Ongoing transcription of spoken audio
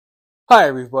Hi,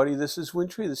 everybody. This is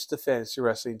Wintry. This is the Fantasy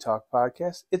Wrestling Talk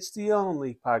Podcast. It's the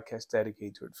only podcast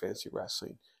dedicated to fantasy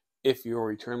wrestling. If you're a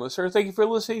return listener, thank you for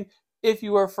listening. If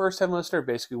you are a first-time listener,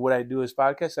 basically what I do is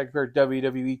podcast. I compare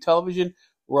WWE television,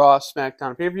 Raw,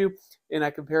 SmackDown, pay-per-view, and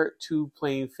I compare it to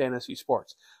playing fantasy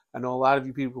sports. I know a lot of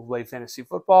you people play fantasy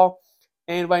football,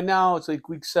 and by now it's like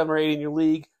week 7 or 8 in your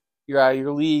league. You're out of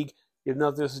your league. You have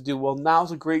nothing else to do. Well,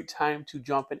 now's a great time to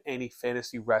jump in any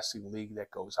fantasy wrestling league that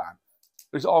goes on.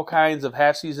 There's all kinds of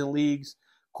half-season leagues,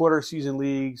 quarter-season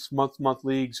leagues, month-to-month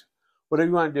leagues, whatever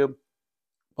you want to do.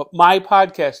 But my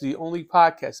podcast is the only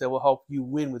podcast that will help you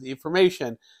win with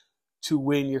information to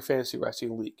win your fantasy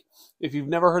wrestling league. If you've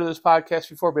never heard of this podcast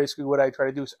before, basically what I try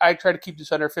to do is I try to keep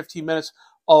this under 15 minutes.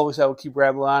 Always I will keep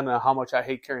rambling on how much I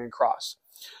hate carrying cross.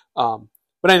 But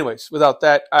anyways, without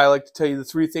that, I like to tell you the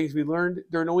 3 things we learned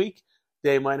during the week.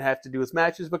 They might have to do with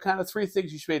matches, but kind of 3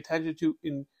 things you should pay attention to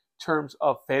in terms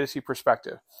of fantasy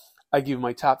perspective. I give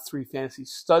my top 3 fantasy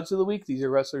studs of the week. These are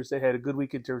wrestlers that had a good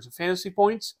week in terms of fantasy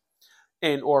points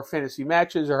and or fantasy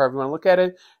matches, or however you want to look at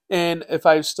it. And if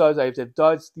I have studs, I have to have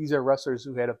duds. These are wrestlers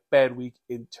who had a bad week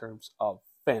in terms of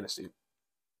fantasy.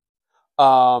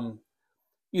 Either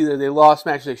they lost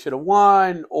matches they should have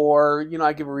won, or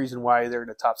I give a reason why they're in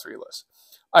the top 3 list.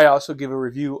 I also give a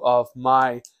review of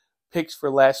my picks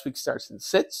for last week's starts and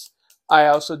sits. I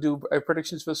also do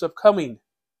predictions for this upcoming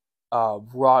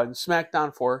Raw and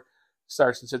SmackDown for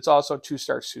starts and sits, also 2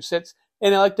 starts, 2 sits.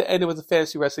 And I like to end it with a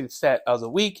fantasy wrestling stat of the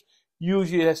week.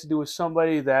 Usually it has to do with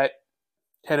somebody that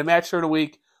had a match during the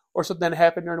week or something that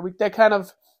happened during the week that kind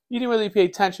of you didn't really pay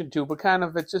attention to, but kind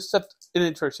of it's just an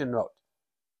interesting note.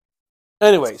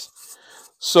 Anyways,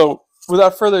 so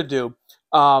without further ado,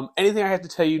 anything I have to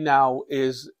tell you now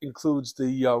includes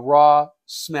the Raw,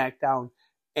 SmackDown,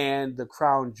 and the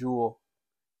Crown Jewel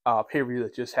pay-per-view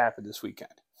that just happened this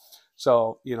weekend.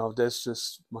 So, that's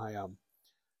just my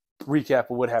recap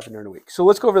of what happened during the week. So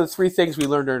let's go over the 3 things we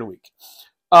learned during the week.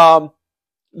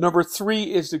 Number 3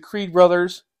 is the Creed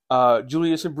brothers,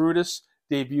 Julius and Brutus,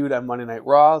 debuted on Monday Night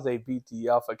Raw. They beat the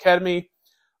Alpha Academy.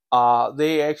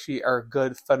 They actually are a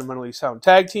good, fundamentally sound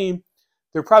tag team.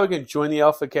 They're probably going to join the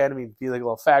Alpha Academy and be like a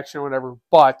little faction or whatever.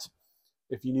 But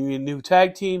if you need a new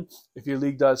tag team, if your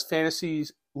league does fantasy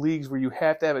leagues where you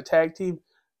have to have a tag team,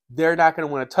 they're not going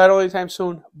to win a title anytime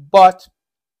soon, but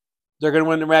they're going to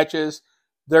win the matches.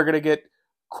 They're going to get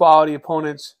quality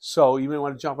opponents, so you may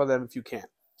want to jump on them if you can.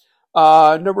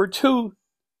 Number 2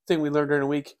 thing we learned during the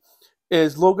week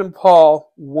is Logan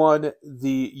Paul won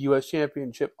the U.S.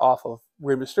 Championship off of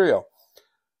Rey Mysterio.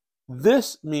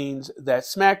 This means that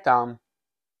SmackDown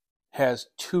has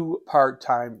 2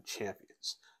 part-time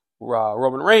champions,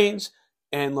 Roman Reigns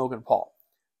and Logan Paul.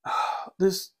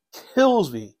 This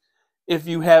kills me if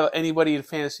you have anybody in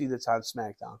fantasy that's on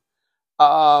SmackDown.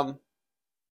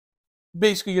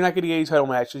 Basically, you're not getting any title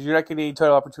matches. You're not getting any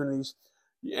title opportunities.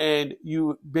 And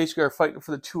you basically are fighting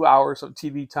for the 2 hours of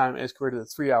TV time as compared to the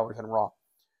 3 hours on Raw.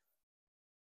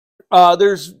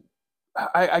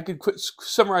 I could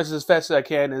summarize this as fast as I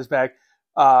can. Is back,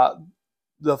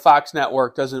 the Fox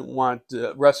network doesn't want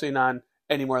wrestling on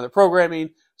any more of their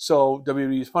programming, so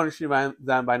WWE is punishing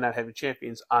them by not having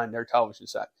champions on their television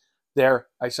set. There,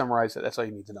 I summarized it. That's all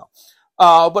you need to know.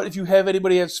 But if you have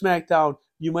anybody on SmackDown,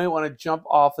 you might want to jump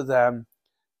off of them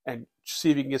and see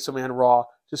if you can get somebody on Raw,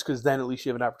 just because then at least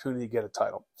you have an opportunity to get a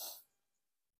title.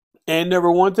 And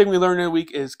number 1 thing we learned in the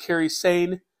week is Kairi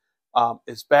Sane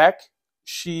is back.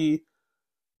 She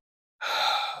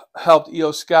helped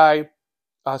Io Sky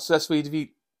successfully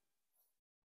defeat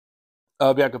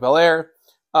Bianca Belair.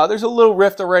 There's a little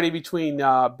rift already between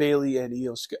Bayley and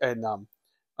Io Sky and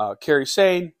Kairi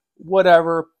Sane.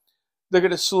 Whatever. They're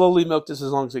going to slowly milk this as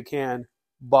long as they can,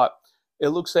 but it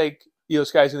looks like Io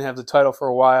Sky's going to have the title for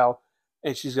a while,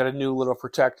 and she's got a new little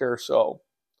protector, so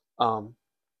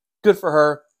good for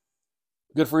her.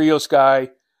 Good for Io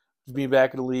Sky being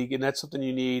back in the league, and that's something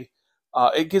you need.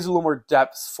 It gives a little more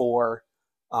depth for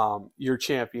your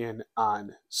champion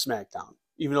on SmackDown.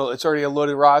 Even though it's already a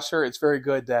loaded roster, it's very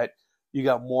good that you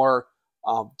got more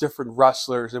different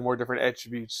wrestlers and more different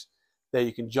attributes that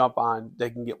you can jump on, they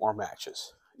can get more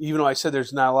matches. Even though I said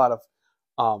there's not a lot of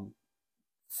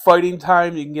fighting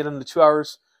time, you can get in the 2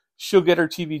 hours. She'll get her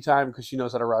TV time because she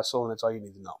knows how to wrestle, and that's all you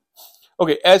need to know.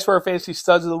 Okay, as for our fantasy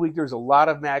studs of the week, there's a lot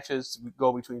of matches to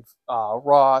go between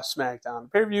Raw, SmackDown, and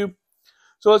pay-per-view.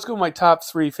 So let's go with my top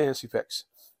 3 fantasy picks.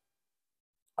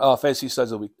 Fantasy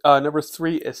studs of the week. Number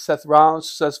 3 is Seth Rollins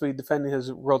successfully defending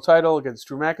his world title against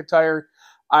Drew McIntyre.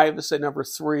 I have to say number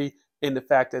 3 in the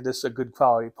fact that this is a good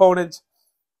quality opponent.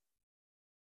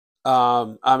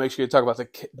 I'm actually going to talk about the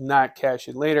not cash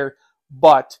in later,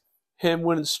 but him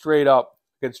winning straight up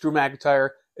against Drew McIntyre.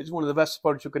 It's one of the best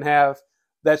opponents you can have.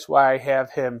 That's why I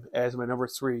have him as my number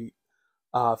 3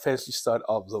 fantasy stud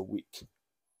of the week.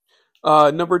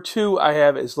 Number 2 I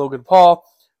have is Logan Paul,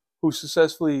 who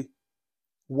successfully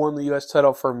won the U.S.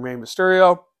 title from Rey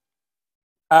Mysterio.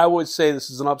 I would say this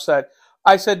is an upset.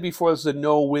 I said before this is a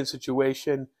no-win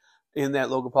situation in that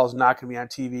Logan Paul is not going to be on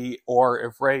TV, or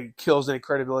if Rey kills any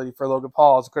credibility for Logan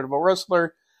Paul as a credible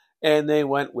wrestler, and they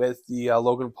went with the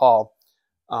Logan Paul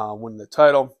winning the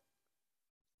title.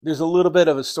 There's a little bit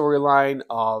of a storyline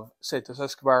of Santos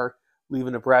Escobar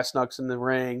leaving the brass knucks in the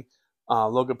ring.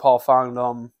 Logan Paul found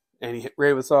them, and he hit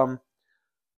Rey with them.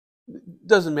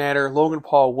 Doesn't matter. Logan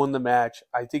Paul won the match.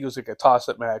 I think it was like a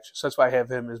toss-up match, so that's why I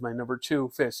have him as my number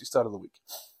 2 fantasy stud of the week.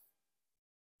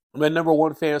 My number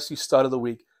 1 fantasy stud of the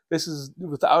week. This is,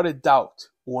 without a doubt,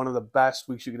 one of the best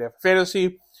weeks you could have for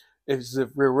fantasy. It's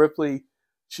Rhea Ripley.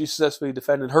 She successfully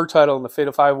defended her title in the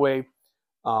Fatal 5-Way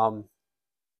on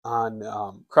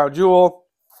Crown Jewel.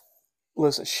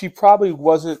 Listen, she was probably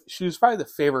the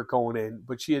favorite going in,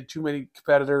 but she had too many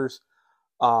competitors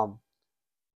that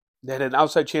had an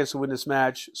outside chance to win this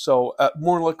match. So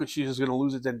more than likely she was going to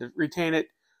lose it than to retain it,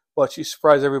 but she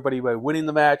surprised everybody by winning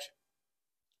the match.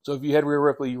 So if you had Rhea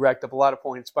Ripley, you racked up a lot of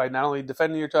points by not only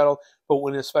defending your title, but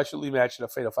winning a specialty match in a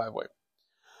Fatal 5-Way.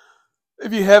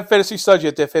 If you have fantasy studs, you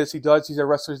have to have fantasy duds. These are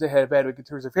wrestlers that had a bad week in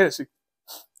terms of fantasy.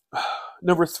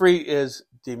 Number 3 is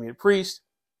Damian Priest.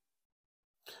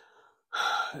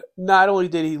 Not only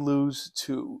did he lose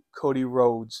to Cody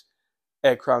Rhodes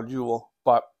at Crown Jewel,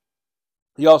 but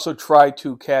he also tried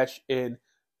to cash in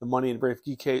the Money in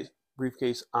the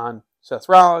briefcase on Seth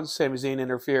Rollins. Sami Zayn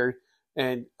interfered,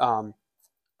 and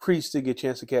Priest did get a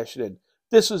chance to cash it in.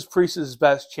 This was Priest's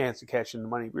best chance to cash in the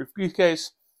Money in the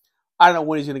briefcase. I don't know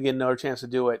when he's going to get another chance to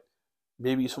do it.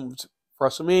 Maybe some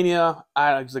WrestleMania.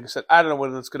 Like I said, I don't know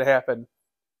when that's going to happen.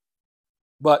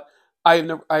 But I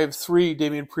have 3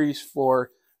 Damian Priest for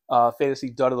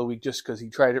fantasy dud of the week just because he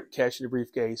tried to cash in the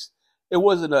briefcase. It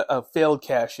wasn't a failed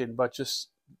cash in, but just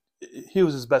he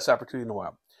was his best opportunity in a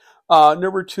while.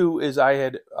 Number 2 is I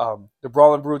had the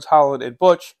Brawling Brutes, Holland and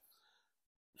Butch.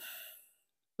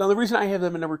 Now the reason I have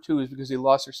them at number 2 is because they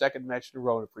lost their second match in a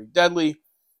row to Pretty Deadly,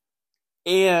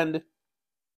 and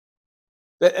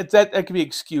that can be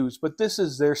excused, but this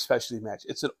is their specialty match.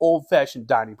 It's an old-fashioned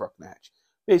Donnybrook match.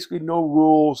 Basically, no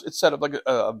rules. It's set up like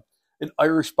an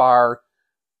Irish bar.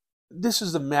 This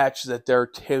is the match that they're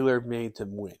tailor-made to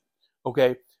win.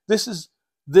 Okay, this is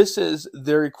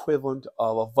their equivalent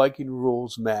of a Viking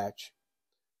rules match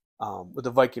with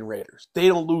the Viking Raiders. They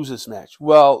don't lose this match.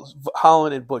 Well,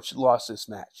 Holland and Butch lost this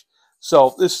match,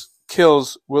 so this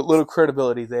kills what little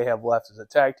credibility they have left as a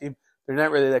tag team. They're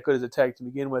not really that good as a tag to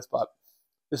begin with, but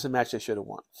this is a match they should have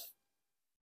won.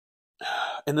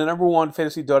 And the number 1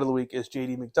 fantasy dud of the week is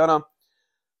JD McDonough.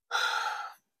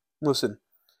 Listen,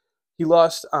 he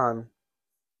lost on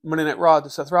Monday Night Raw to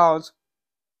Seth Rollins.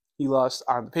 He lost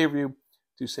on the pay-per-view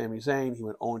to Sami Zayn. He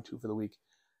went 0-2 for the week.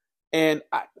 And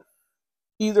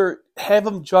either have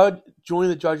him join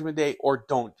the Judgment Day or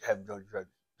don't have him join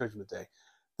Judgment Day.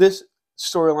 This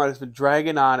storyline has been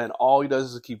dragging on, and all he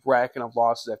does is keep racking up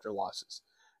losses after losses.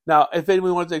 Now, if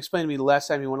anyone wanted to explain to me the last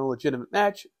time he won a legitimate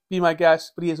match, be my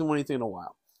guest, but he hasn't won anything in a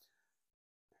while.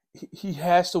 He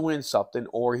has to win something,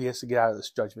 or he has to get out of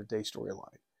this Judgment Day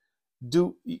storyline.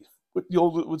 What's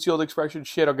the old expression?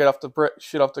 Shit or get off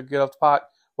the pot.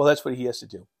 Well, that's what he has to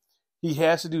do. He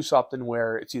has to do something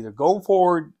where it's either going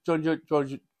forward, Judgment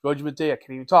Day, I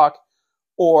can't even talk,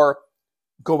 or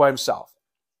go by himself.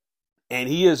 And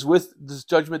he is with this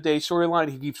Judgment Day storyline.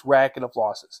 He keeps racking up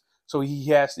losses. So he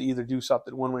has to either do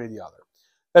something one way or the other.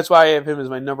 That's why I have him as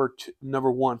my number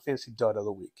 1 fantasy dud of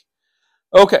the week.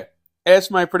 Okay,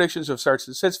 as my predictions of starts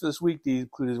and sits for this week, these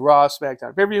included Raw,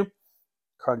 SmackDown, pay-per-view,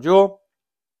 Crown Jewel.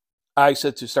 I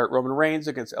said to start Roman Reigns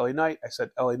against LA Knight. I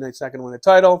said LA Knight's not going to win the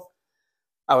title.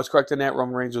 I was correct on that.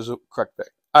 Roman Reigns was a correct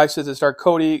pick. I said to start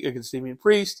Cody against Damian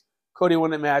Priest. Cody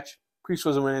won that match. Priest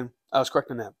wasn't winning. I was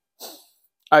correct on that.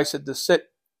 I said to sit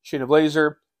Shayna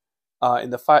Baszler in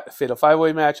the Fatal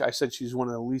 5-Way match. I said she's one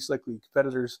of the least likely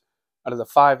competitors out of the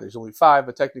 5. There's only 5,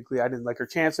 but technically I didn't like her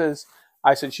chances.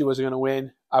 I said she wasn't going to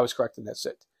win. I was correct in that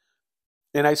sit.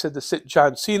 And I said to sit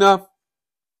John Cena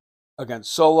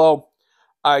against Solo.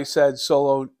 I said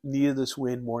Solo needed this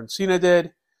win more than Cena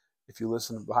did, if you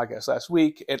listened to the podcast last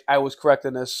week, and I was correct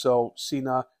in this, so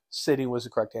Cena sitting was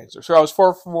the correct answer. So I was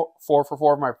 4 for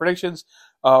 4 of my predictions.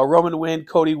 Roman win,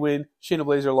 Cody win, Shayna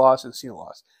Baszler lost, and Cena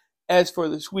lost. As for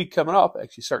this week coming up,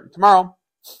 actually starting tomorrow,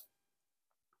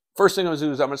 first thing I'm going to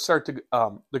do is I'm going to start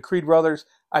the Creed brothers.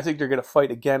 I think they're going to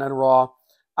fight again on Raw.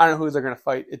 I don't know who they're going to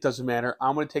fight. It doesn't matter.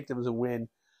 I'm going to take them as a win.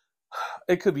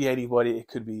 It could be anybody. It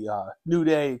could be New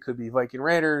Day. It could be Viking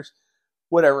Raiders.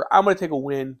 Whatever. I'm going to take a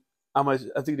win. I think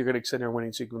they're going to extend their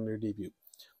winning streak in their debut.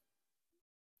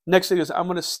 Next thing is I'm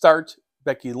going to start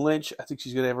Becky Lynch. I think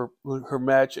she's going to have her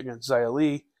match against Xia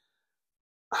Li.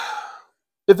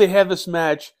 If they have this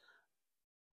match,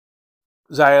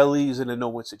 Xia Li is in a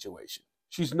no-win situation.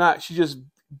 She's not. She just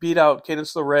beat out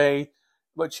Candice LeRae,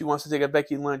 but she wants to take out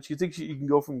Becky Lynch. You think you can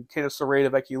go from Candice LeRae to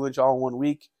Becky Lynch all in 1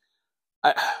 week?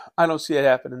 I don't see that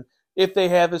happening. If they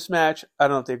have this match, I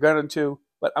don't know if they're going to,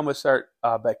 but I'm going to start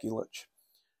Becky Lynch.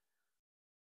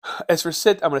 As for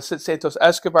sit, I'm going to sit Santos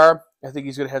Escobar. I think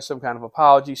he's going to have some kind of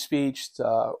apology speech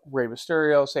to Rey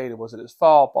Mysterio, saying it wasn't his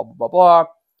fault, blah, blah, blah,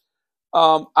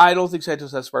 blah. I don't think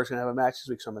Santos Escobar is going to have a match this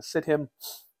week, so I'm going to sit him.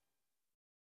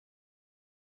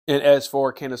 And as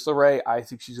for Candice LeRae, I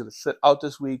think she's going to sit out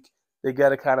this week. They got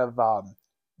to kind of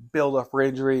build up her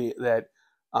injury that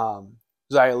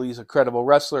Xia Li is a credible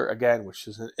wrestler, again, which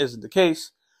isn't the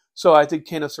case. So I think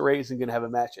Candice LeRae isn't going to have a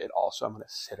match at all, so I'm going to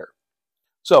sit her.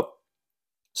 So,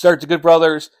 start the Good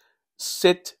Brothers,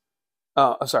 start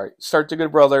the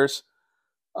Good Brothers,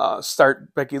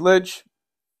 start Becky Lynch,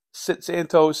 sit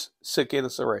Santos, sit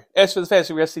Candice LeRae. As for the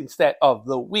Fantasy Wrestling Stat of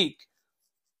the Week,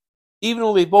 even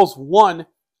though they both won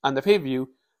on the pay-per-view,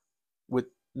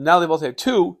 now they both have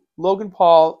 2, Logan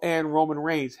Paul and Roman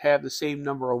Reigns have the same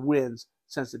number of wins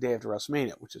since the day after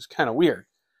WrestleMania, which is kind of weird,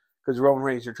 because Roman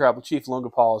Reigns is your tribal chief,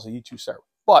 Logan Paul is a YouTube star.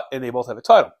 And they both have a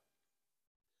title.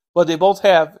 But they both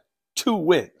have 2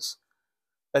 wins.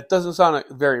 That doesn't sound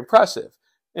very impressive.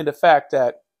 And the fact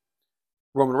that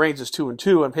Roman Reigns is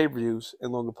 2-2 on pay-per-views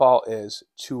and Logan Paul is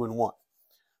 2-1.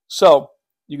 So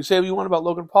you can say what you want about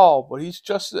Logan Paul, but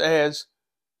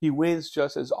he wins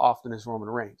just as often as Roman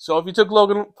Reigns. So if you took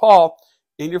Logan Paul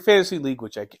in your fantasy league,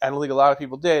 which I don't think a lot of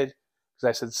people did, because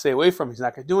I said stay away from him, he's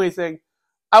not going to do anything,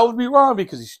 I would be wrong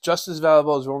because he's just as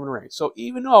valuable as Roman Reigns. So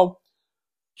even though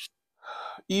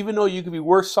you could be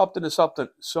worth something to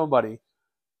somebody,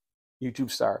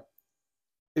 YouTube star,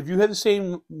 if you had the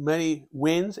same many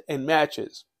wins and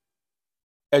matches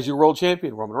as your world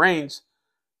champion, Roman Reigns,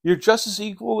 you're just as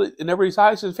equal in everybody's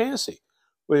eyes in fantasy.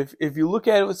 But if you look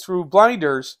at it through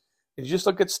blinders and you just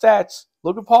look at stats,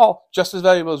 Logan Paul, just as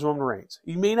valuable as Roman Reigns.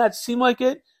 He may not seem like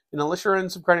it, and unless you're in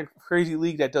some kind of crazy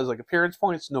league that does like appearance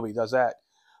points, nobody does that.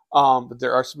 But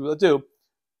there are some people that do.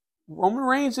 Roman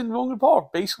Reigns and Logan Paul are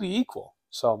basically equal.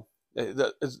 So,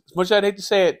 as much as I'd hate to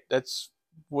say it, that's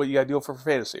what you got to deal for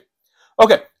fantasy.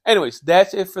 Okay, anyways,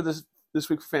 that's it for this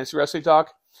week for Fantasy Wrestling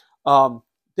Talk.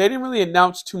 They didn't really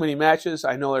announce too many matches.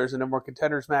 I know there's a number one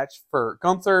contenders match for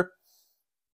Gunther.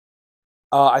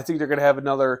 I think they're going to have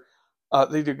another. I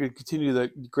think they're going to continue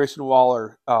the Grayson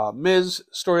Waller Miz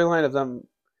storyline of them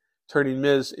turning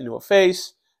Miz into a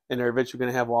face, and they're eventually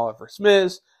going to have Waller versus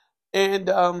Miz. And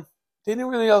they didn't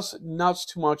really announce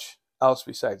too much else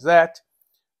besides that.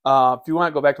 If you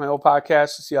want to go back to my old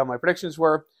podcast to see how my predictions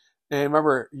were, and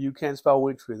remember, you can spell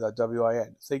Winfrey with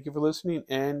W-I-N. Thank you for listening,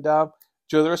 and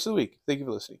enjoy the rest of the week. Thank you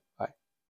for listening. Bye.